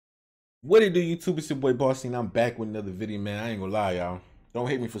What it do, YouTube? It's your boy Bossni, and I'm back with another video, man. I ain't gonna lie, y'all. Don't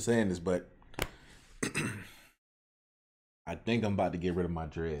hate me for saying this, but I think I'm about to get rid of my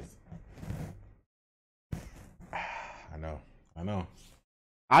dreads. I know.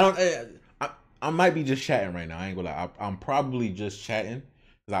 I might be just chatting right now. I ain't gonna lie. I'm probably just chatting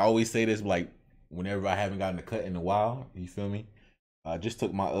because I always say this, like whenever I haven't gotten a cut in a while. You feel me? I just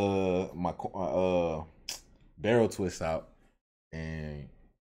took my barrel twist out, and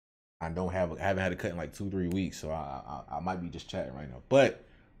I haven't had a cut in like 2-3 weeks, so I might be just chatting right now. But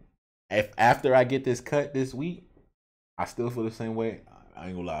if after I get this cut this week, I still feel the same way, I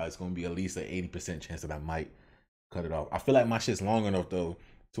ain't gonna lie, it's gonna be at least an 80% chance that I might cut it off. I feel like my shit's long enough though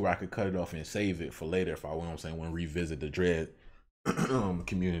to where I could cut it off and save it for later if I want to revisit the dread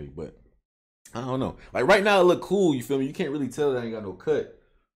community. But I don't know. Like right now it look cool, you feel me? You can't really tell that I ain't got no cut.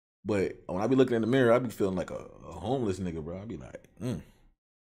 But when I be looking in the mirror, I be feeling like a homeless nigga, bro. I be like,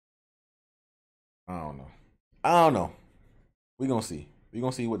 I don't know. We gonna see. We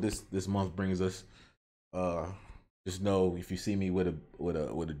gonna see what this month brings us. Just know if you see me with a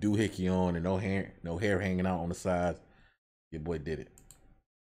doohickey on and no hair hanging out on the sides, your boy did it.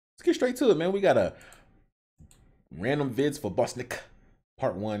 Let's get straight to it, man. We got a random vids for Bossnikka,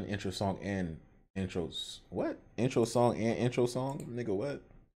 part 1, intro song and intros. What? Intro song and intro song? Nigga, what?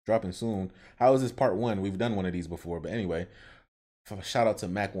 Dropping soon. How is this part 1? We've done one of these before, but anyway. Shout out to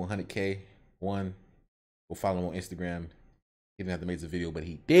Mac100K1. Go follow him on Instagram. He didn't have to make the video, but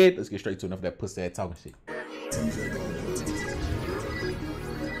he did. Let's get straight to enough of that pussy ass talking shit.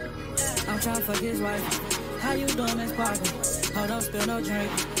 I'm trying to fuck his wife. How you doing, Miss Parker? Hold on, spill no drink.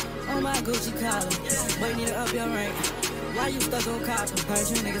 Oh my Gucci collar. Wait, need to up your rank. Why you stuck on copper? Heard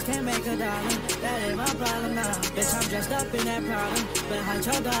you niggas can't make a dollar. That ain't my problem now. Bitch, I'm dressed up in that problem. Better hide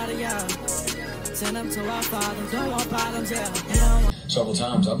your daughter, y'all. Send them to our father. Don't want problems, yeah. Several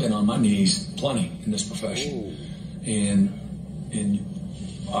times I've been on my knees plenty in this profession. And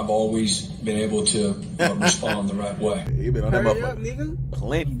I've always been able to respond the right way. You been on that Hurry up, nigga.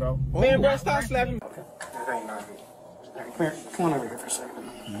 plenty, Bro. Oh. Man, bro, stop slapping me. Okay. Come here. Come on over here for a second.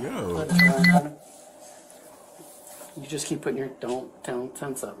 Yo. You just keep putting your don't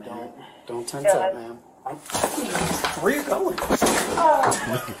tense up, man. Don't tense up, man. Where you going?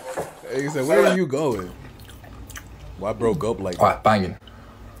 Hey, he said, where are you going? Why broke up like that? Alright, banging.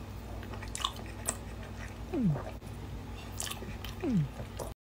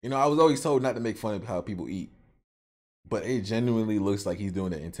 You know, I was always told not to make fun of how people eat, but it genuinely looks like he's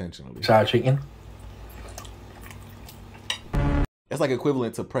doing it intentionally. Fried chicken. That's like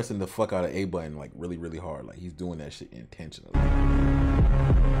equivalent to pressing the fuck out of A button like really, really hard. Like he's doing that shit intentionally.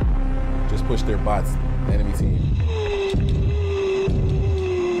 Just push their bots, the enemy team.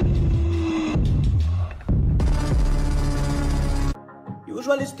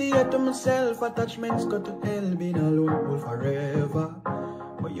 Usually stay to myself, attachments go to hell, being alone forever.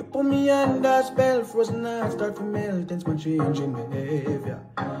 But you put me under spell, frozen heart start to melt, things my changing behavior.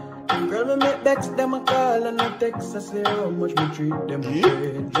 Girl, we make Bex, them a call and a text, I say how much we treat them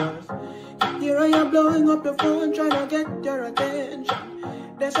strangers. Here I am blowing up your phone, trying to get your attention.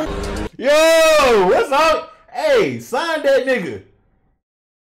 Yo, what's up? Hey, sign that nigga.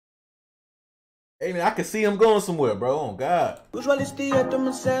 Hey man, I can see him going somewhere, bro. Oh God. Usually stay to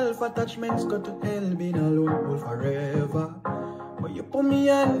myself, attachments go to hell, being alone forever. But you put me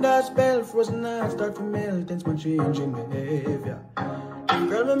under spell, frozen heart start to melt, things my changing behavior.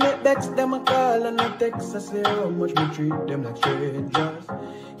 Girl, we make Bex, them a call and a text, I say how much we treat them like strangers.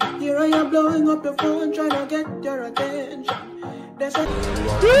 Here I am blowing up your phone, trying to get your attention. That's it.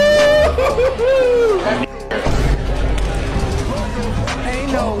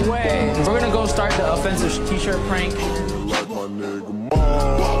 Ain't no way. We're gonna go start the offensive t-shirt prank.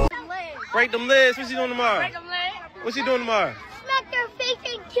 Break them legs. What's he doing tomorrow? Break them legs. What's he doing tomorrow? Smack their face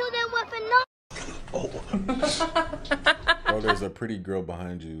and kill them with a knife. Bro, there's a pretty girl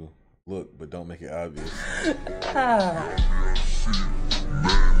behind you. Look, but don't make it obvious.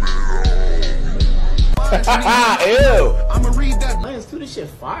 Ew. I'ma read that lens too. This shit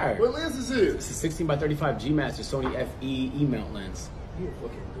fire. What lens is this? It's a 16 by 35 G Master Sony FE E-mount lens. You a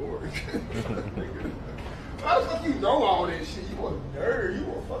fucking dork. How the fuck you know all that shit? You a nerd.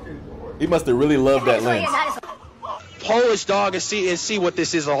 You a fucking dork. He must have really loved that lens. Polish dog and see what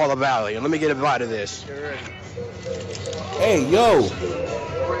this is all about. Here, let me get a bite of this. Hey, yo.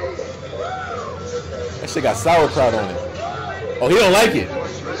 That shit got sauerkraut on it. Oh, he don't like it.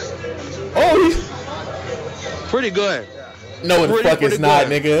 Oh, he's pretty good. No, the fuck it's not,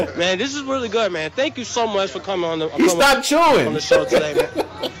 nigga. Man, this is really good, man. Thank you so much for coming on the. He stopped chewing on the show today,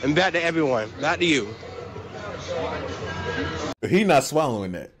 man. And back to everyone. Back to you. He not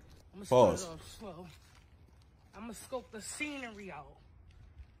swallowing that. Pause. Slow. I'm gonna scope the scenery out.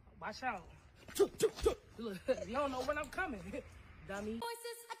 Watch out. Look, you don't know when I'm coming, dummy.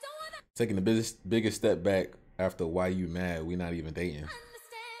 Taking the biggest step back after Why You Mad, We Not Even Dating.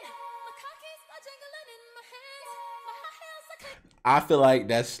 I feel like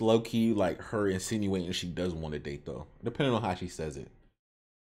that's low-key like her insinuating she doesn't want to date though. Depending on how she says it.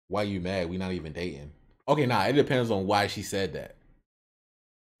 Why you mad? We not even dating. Okay, nah, it depends on why she said that.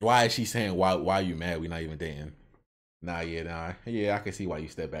 Why is she saying why you mad? We not even dating. Nah, yeah, I can see why you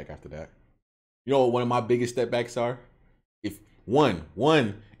step back after that. You know what one of my biggest step backs are? If one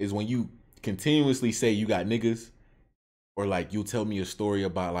is when you continuously say you got niggas, or like you'll tell me a story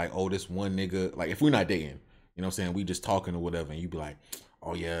about like, oh, this one nigga, like if we're not dating, you know what I'm saying, we just talking or whatever, and you be like,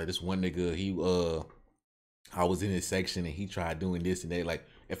 oh yeah, this one nigga, he I was in his section and he tried doing this and that. Like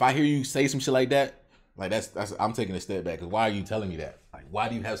if I hear you say some shit like that, like that's I'm taking a step back. Cause why are you telling me that? Like why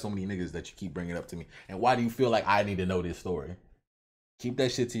do you have so many niggas that you keep bringing up to me? And why do you feel like I need to know this story? Keep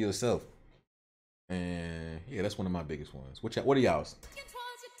that shit to yourself. And yeah, that's one of my biggest ones. What are y'all's?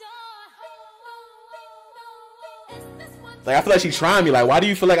 Like I feel like she's trying me. Like why do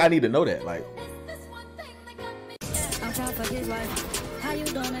you feel like I need to know that? Like I'm trying to fuck his wife. How you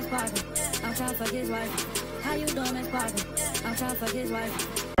doing, Miss Parker? I'm trying to fuck his wife. How you doing, Miss Parker? I'm trying to fuck his wife.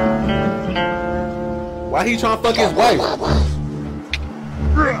 Why he trying to fuck his wife?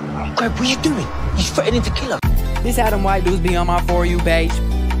 Okay, what you doing? He's threatening to kill her. This how them white dudes be on my For You page.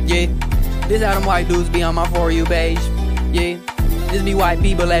 Yeah. This how them white dudes be on my For You page. Yeah. This be white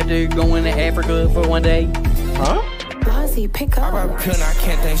people after going to Africa for one day. Huh? Bossy, pick up. I rub pill, I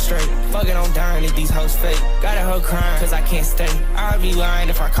can't think straight. Fucking on dying if these hoes fake. Got a hoe crying, cause I can't stay. I'd be lying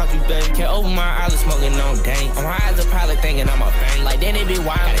if I caught you, baby. Can't open my eyes smoking on dank. On my eyes are probably thinking I'm a bang. Like then it be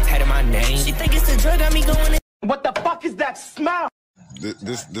wild, gotta tatted my name. She think it's a drug, got me going in. What the fuck is that smell?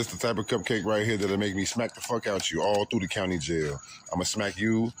 This the type of cupcake right here that'll make me smack the fuck out you all through the county jail. I'm gonna smack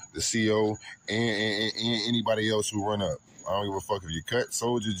you, the CO, and anybody else who run up. I don't give a fuck if you cut,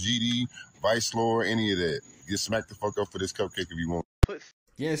 soldier, GD, vice lord, any of that. Get smacked the fuck up for this cupcake if you want.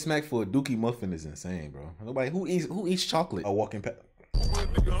 Getting smacked for a dookie muffin is insane, bro. Nobody who eats chocolate a walking past.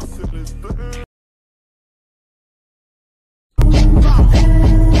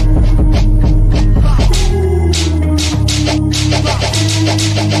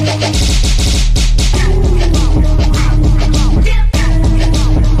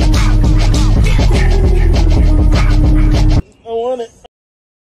 I want it.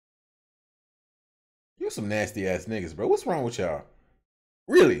 You some nasty ass niggas, bro. What's wrong with y'all?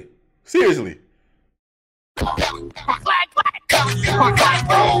 Really? Seriously? Shut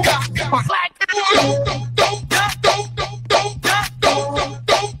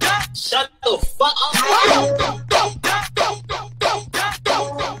the fuck up.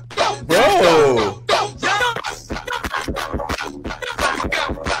 Bro.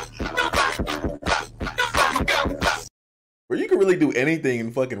 Bro, you can really do anything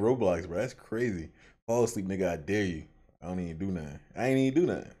in fucking Roblox, bro. That's crazy. Fall asleep, nigga, I dare you. I don't even do nothing. I ain't even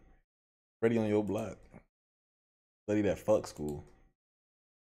do nothing. Ready on your block. Study that fuck school.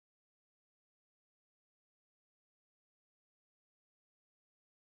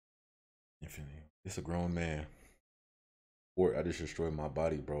 Infinity. It's a grown man. Or I just destroyed my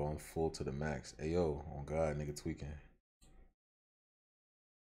body, bro. I'm full to the max. Ayo, on God, nigga tweaking.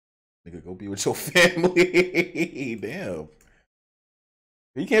 Nigga, go be with your family. Damn.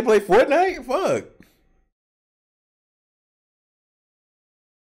 You can't play Fortnite? Fuck.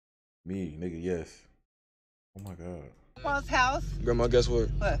 Me, nigga, yes. Oh my God. Grandma's house. Grandma, guess what?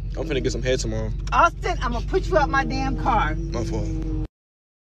 What? I'm finna get some head tomorrow. Austin, I'm gonna put you out my damn car. My fault. What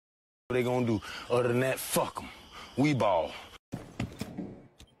they gonna do? Other than that, fuck them. We ball.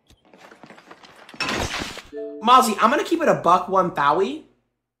 Mozzie, I'm gonna keep it a $1 Bowie.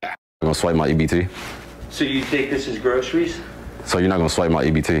 I'm gonna swipe my EBT. So you think this is groceries? So you're not gonna swipe my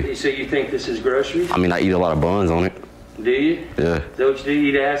EBT? So you think this is groceries? I mean, I eat a lot of buns on it. Do you? Yeah. Is that what you do? You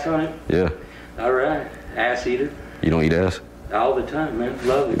eat ass on it? Yeah. All right. Ass eater. You don't eat ass? All the time, man.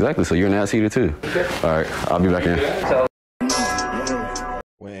 Love it. Exactly. So you're an ass eater too. Okay. All right. I'll be back in.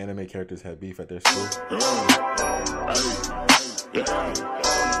 When anime characters had beef at their school.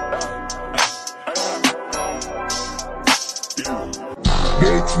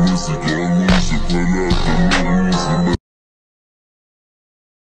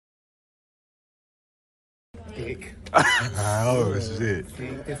 Dick. Oh shit.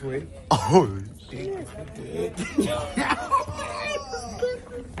 Dick this way. Oh shit.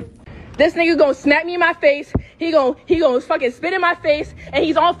 This nigga gonna smack me in my face. He gonna fucking spit in my face, and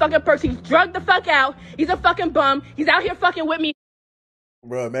he's on fucking perks. He's drugged the fuck out. He's a fucking bum. He's out here fucking with me.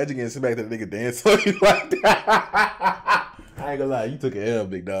 Bro, imagine getting smacked that nigga dance on you like that. I ain't gonna lie, you took an L,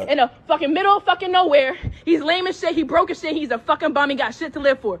 big dog. In the fucking middle of fucking nowhere. He's lame as shit. He broke as shit. He's a fucking bum. He got shit to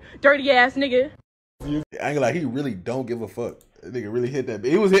live for. Dirty ass nigga. I ain't gonna lie, he really don't give a fuck. That nigga really hit that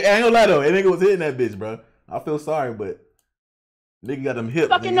bitch. He was hit, I ain't gonna lie though, that nigga was hitting that bitch, bro. I feel sorry, but nigga got them hips.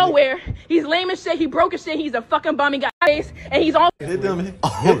 Fucking nowhere. He's lame as shit. He broke as shit. He's a fucking bum. He got face, and he's all hit them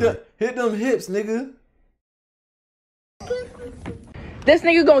hips, nigga. This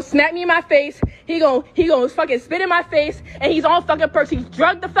nigga gonna smack me in my face. He gonna fucking spit in my face, and he's all fucking perks. He's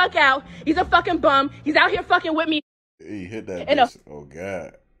drugged the fuck out. He's a fucking bum. He's out here fucking with me. He hit that bitch. Oh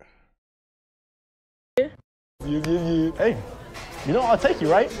god. Hey, you know I'll take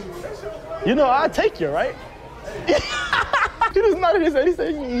you, right? You know I'll take you, right? He just nodded his head. He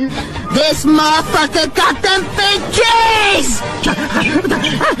said, This motherfucker got them bitches!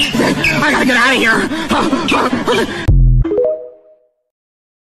 I gotta get out of here!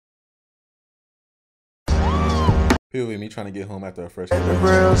 People with me trying to get home after a fresh the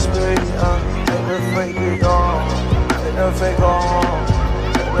real space, let the fake get gone. Let the fake go home.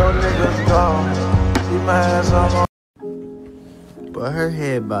 Let no niggas go. Keep my ass on. But her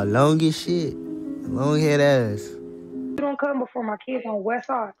head about long as shit. Long head ass. You don't come before my kids on West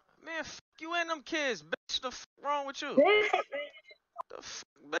Side. Man, fuck you and them kids, bitch. The fuck wrong with you? The fuck,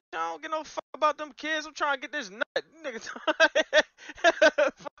 bitch, I don't give no fuck about them kids. I'm trying to get this nut, nigga.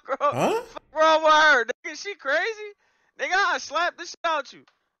 Fuck wrong with her, nigga? She crazy? Nigga, I slap this shit out you.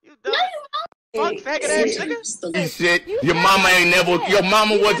 You dumb. Fuck faggot ass nigga. Shit. Your mama ain't never. Your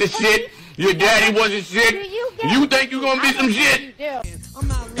mama wasn't shit. Your daddy wasn't shit. You think you gonna be some shit? I'm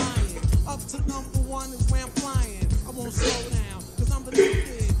not lying. Up to #1 is where I'm flying. I won't slow down, cause I'm the new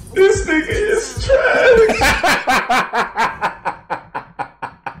kid. This nigga is trash.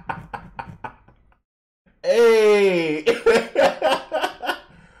 Hey,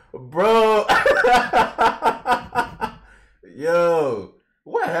 bro. Yo,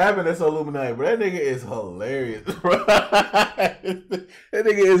 what happened to Illuminati, bro? That nigga is hilarious, bro. That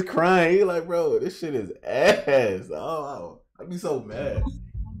nigga is crying. He like, bro, this shit is ass. Oh, I'd be so mad.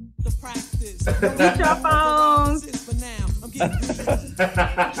 Get your phones.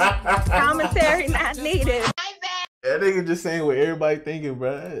 Commentary not needed. That nigga just saying what everybody thinking,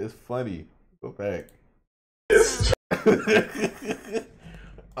 bro. That is funny. Go back.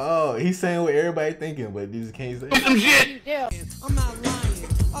 Oh, he's saying what everybody thinking, but he just can't say some shit. I'm not lying.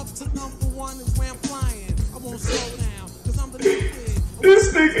 Up to #1 is where I'm flying. I won't slow down, cause I'm the new kid.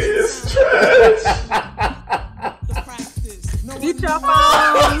 This nigga is trash. Get your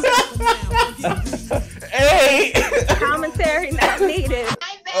phones. Hey. Commentary not needed.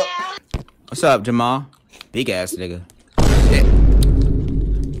 What's up, Jamal? Big ass nigga.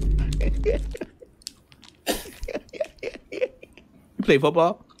 You play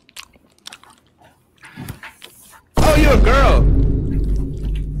football? Oh, you a girl?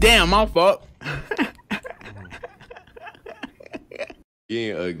 Damn, my fault. You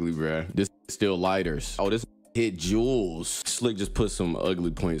ain't ugly, bruh. This still lighters. Oh, this hit Jules. Slick just put some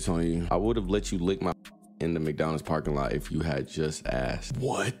ugly points on you. I would have let you lick my in the McDonald's parking lot if you had just asked.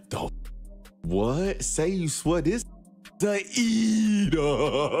 What the? What? Say you swear this the eater.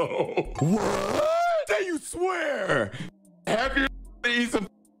 What? Say you swear. Have you eat some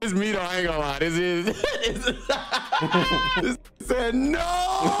this meat? I ain't gonna lie. This is. This said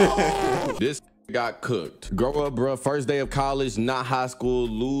no. This got cooked. Grow up, bro. First day of college, not high school.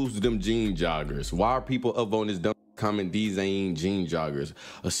 Lose them jean joggers. Why are people up on this dumb comment? These ain't jean joggers.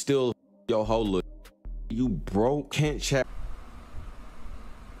 Still, yo, hold up. You broke. Can't chat.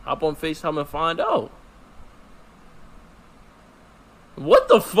 Hop on FaceTime and find out. What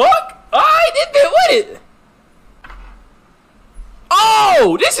the fuck? Alright, this bit with it.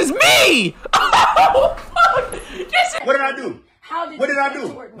 Oh, this is me! Oh, fuck! This is What did I do? What did I do?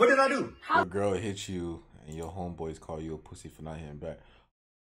 What did I do? Your girl hit you and your homeboys call you a pussy for not hitting back.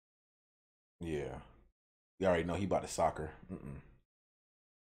 Yeah. You already know he about to soccer.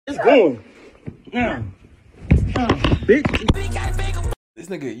 It's going. This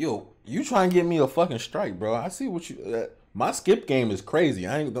nigga, yo, you try and get me a fucking strike, bro. I see what you. My skip game is crazy.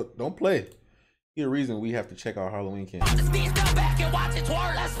 I ain't don't play. Here's the reason we have to check our Halloween camp. Let's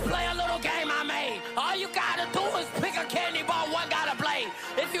play a little game I made. All you gotta do is pick a candy bar, one gotta play.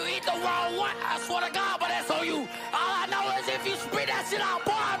 If you eat the wrong one, I swear to God, but that's on you. All I know is if you spit that shit out,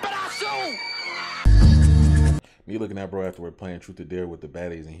 boy, I bet I shoot. Me looking at bro after we're playing Truth or Dare with the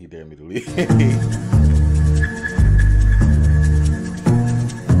baddies and he dared me to leave.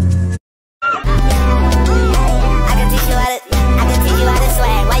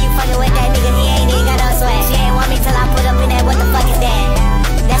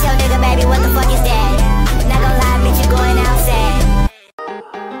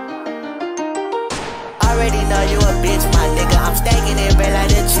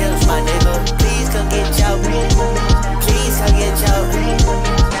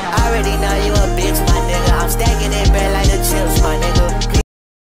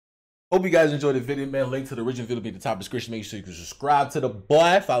 Hope you guys enjoyed the video, man. Link to the original video will be in the top description. Make sure you can subscribe to the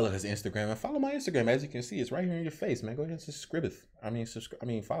boy. Follow his Instagram and follow my Instagram. As you can see, it's right here in your face, man. Go ahead and subscribe.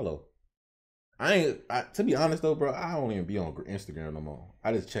 Follow. To be honest though, bro, I don't even be on Instagram no more.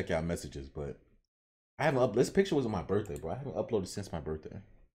 I just check out messages, but I haven't this picture was on my birthday, bro. I haven't uploaded since my birthday.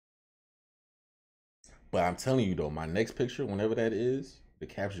 But I'm telling you though, my next picture, whenever that is, the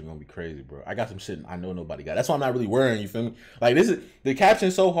caption gonna be crazy, bro. I got some shit I know nobody got. That's why I'm not really worrying, you feel me? Like this is the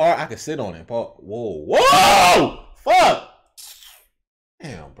caption so hard I could sit on it. Paul. Whoa! Fuck!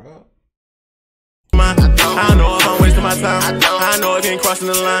 Damn, bro. I know if I'm wasting my time. I know if you ain't crossing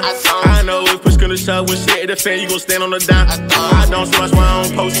the line. I know if push gonna shove when shit at the fan, you gon' stand on the dime. I don't so much why I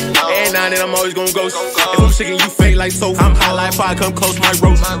don't post. And now that I'm always gon' ghost. If I'm sick and you fake like so, I'm high like fire, come close my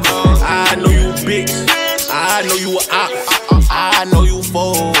roast. I know you a bitch. I know you a op. I know you